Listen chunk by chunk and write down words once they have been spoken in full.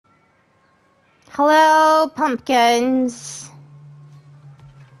Hello, pumpkins.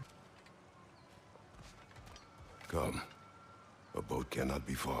 Come. A boat cannot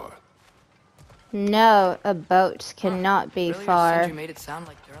be far. No, a boat cannot be Earlier, far. Sindri made it sound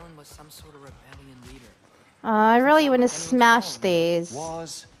like Durlin was some sort of rebellion leader. I really want to Doesn't sound smash like anyone's these.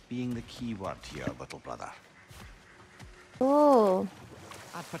 Was being the key word here, little brother. Ooh,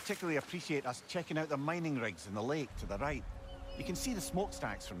 I'd particularly appreciate us checking out the mining rigs in the lake to the right. You can see the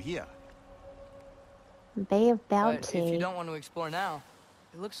smokestacks from here. Bay of But if you Bounty. don't want to explore now,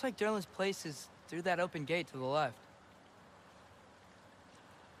 it looks like Durlin's place is through that open gate to the left.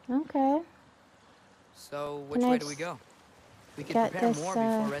 Okay. So, which Can I way do we go? We can get prepare this, more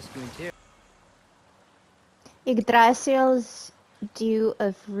before rescuing Tyr. Yggdrasil's Dew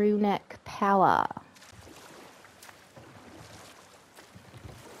of Runic Power.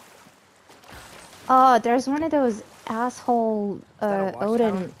 Oh, there's one of those asshole that a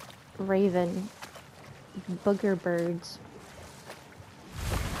Odin Raven booger birds.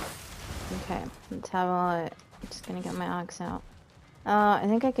 Okay, let's have a look. I'm just gonna get my axe out. I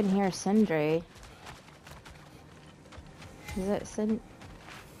think I can hear Sindri. Is it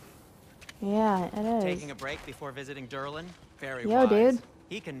Yeah, it is. Taking a break before visiting Durlin? Very Yo, wise. dude.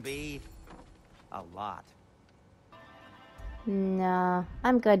 He can be a lot. Nah,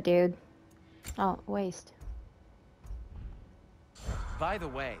 I'm good, dude. Oh, waste. By the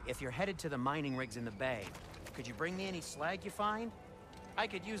way, if you're headed to the mining rigs in the bay, could you bring me any slag you find? I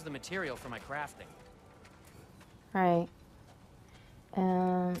could use the material for my crafting. Right.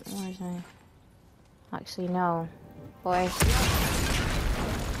 Where's my... Actually, no. Boy.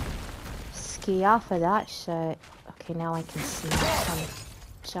 Ski off of that shit. Okay, now I can see some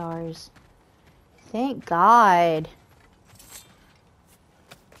jars. Thank God.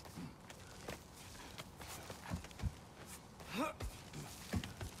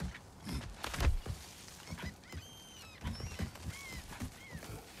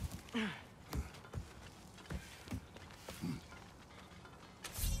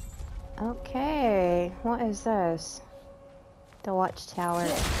 Okay, what is this? The watchtower.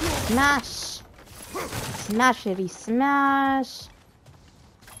 Smash! Smashity smash!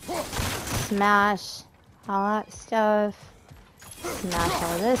 Smash all that stuff. Smash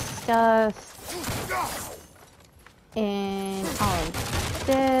all this stuff. And all of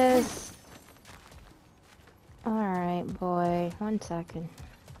this. Alright, boy. 1 second.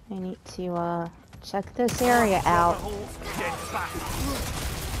 I need to, check this area out.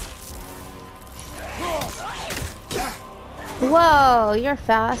 Whoa, you're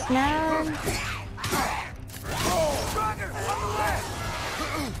fast, man. You're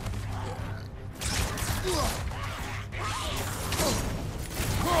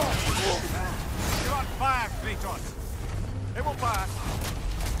on fire, Kratos. It will pass.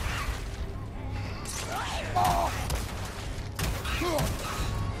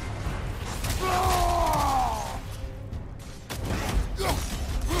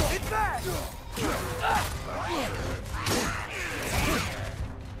 It's back!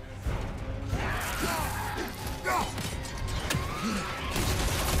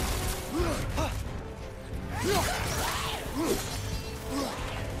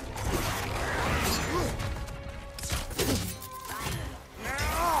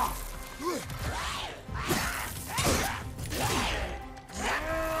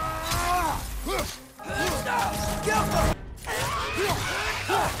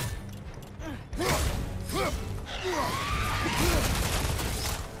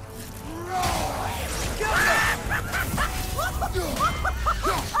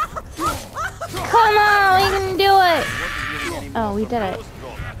 Come on, we can do it! Oh, we did it.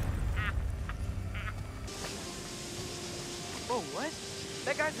 Oh, what?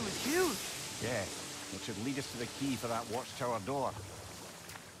 That geyser was huge. Yeah, it should lead us to the key for that watchtower door.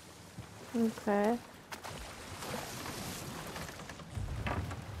 Okay.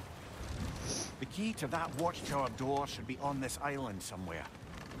 The key to that watchtower door should be on this island somewhere.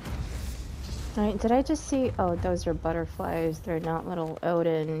 Alright, did I just see... Oh, those are butterflies. They're not little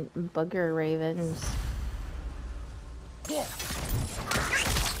Odin bugger ravens.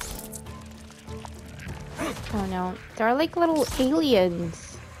 Oh no. They're like little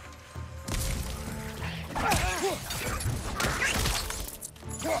aliens.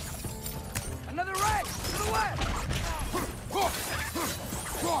 Another ray! To the left!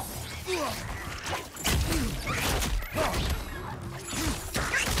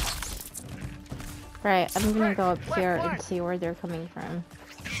 Right, I'm gonna go up here and see where they're coming from.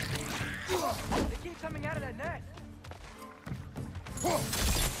 They keep coming out of that net.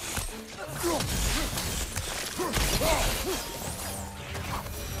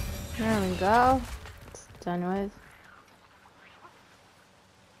 There we go. It's done with.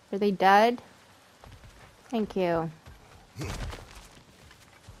 Are they dead? Thank you.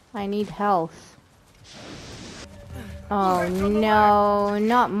 I need health. Oh no,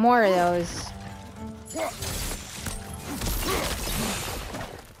 not more of those.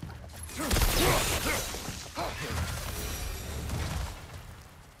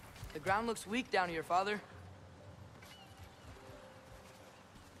 The ground looks weak down here, Father.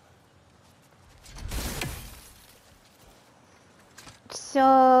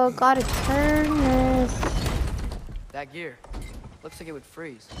 So, gotta turn this. That gear. Looks like it would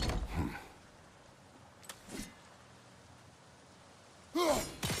freeze.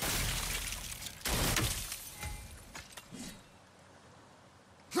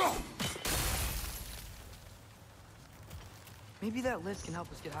 Maybe that lift can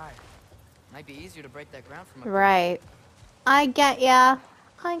help us get higher. Might be easier to break that ground from up there. Right. I get ya.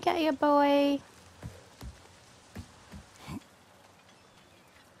 I get ya, boy.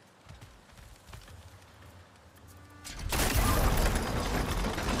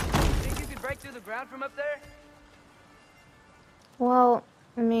 Think you could break through the ground from up there? Well,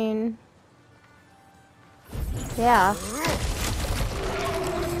 I mean... yeah.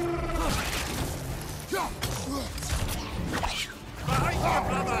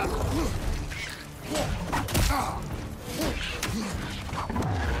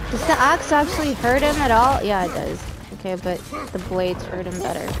 Does the axe actually hurt him at all? Yeah, it does. Okay, but the blades hurt him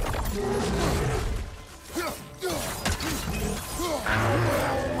better.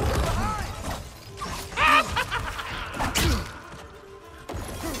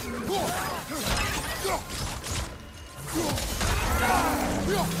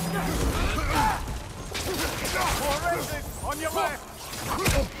 On your left!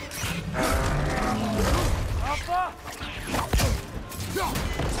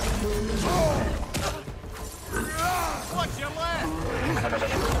 Watch your left!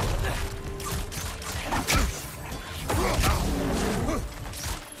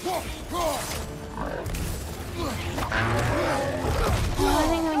 I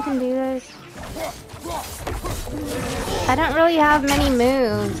think we can do this. I don't really have many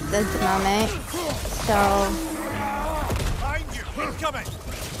moves at the moment, so... Behind you! Incoming!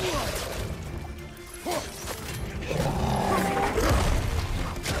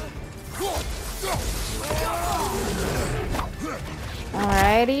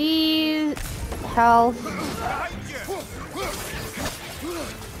 Alrighty. Health. Behind you!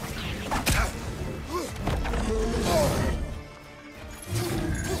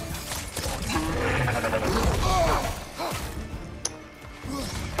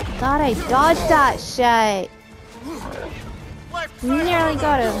 God, I dodged that shit. Nearly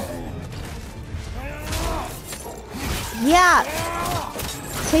got him. Yeah.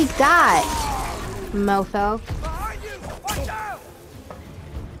 Take that, mofo.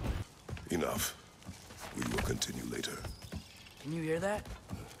 Enough. We will continue later. Can you hear that?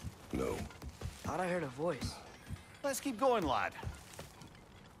 No. Thought I heard a voice. Let's keep going, lad.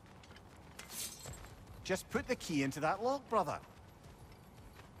 Just put the key into that lock, brother.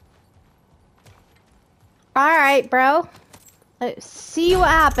 Alright, bro. Let's see what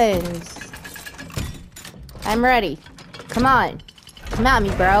happens. I'm ready. Come on. Come at me,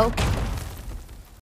 bro.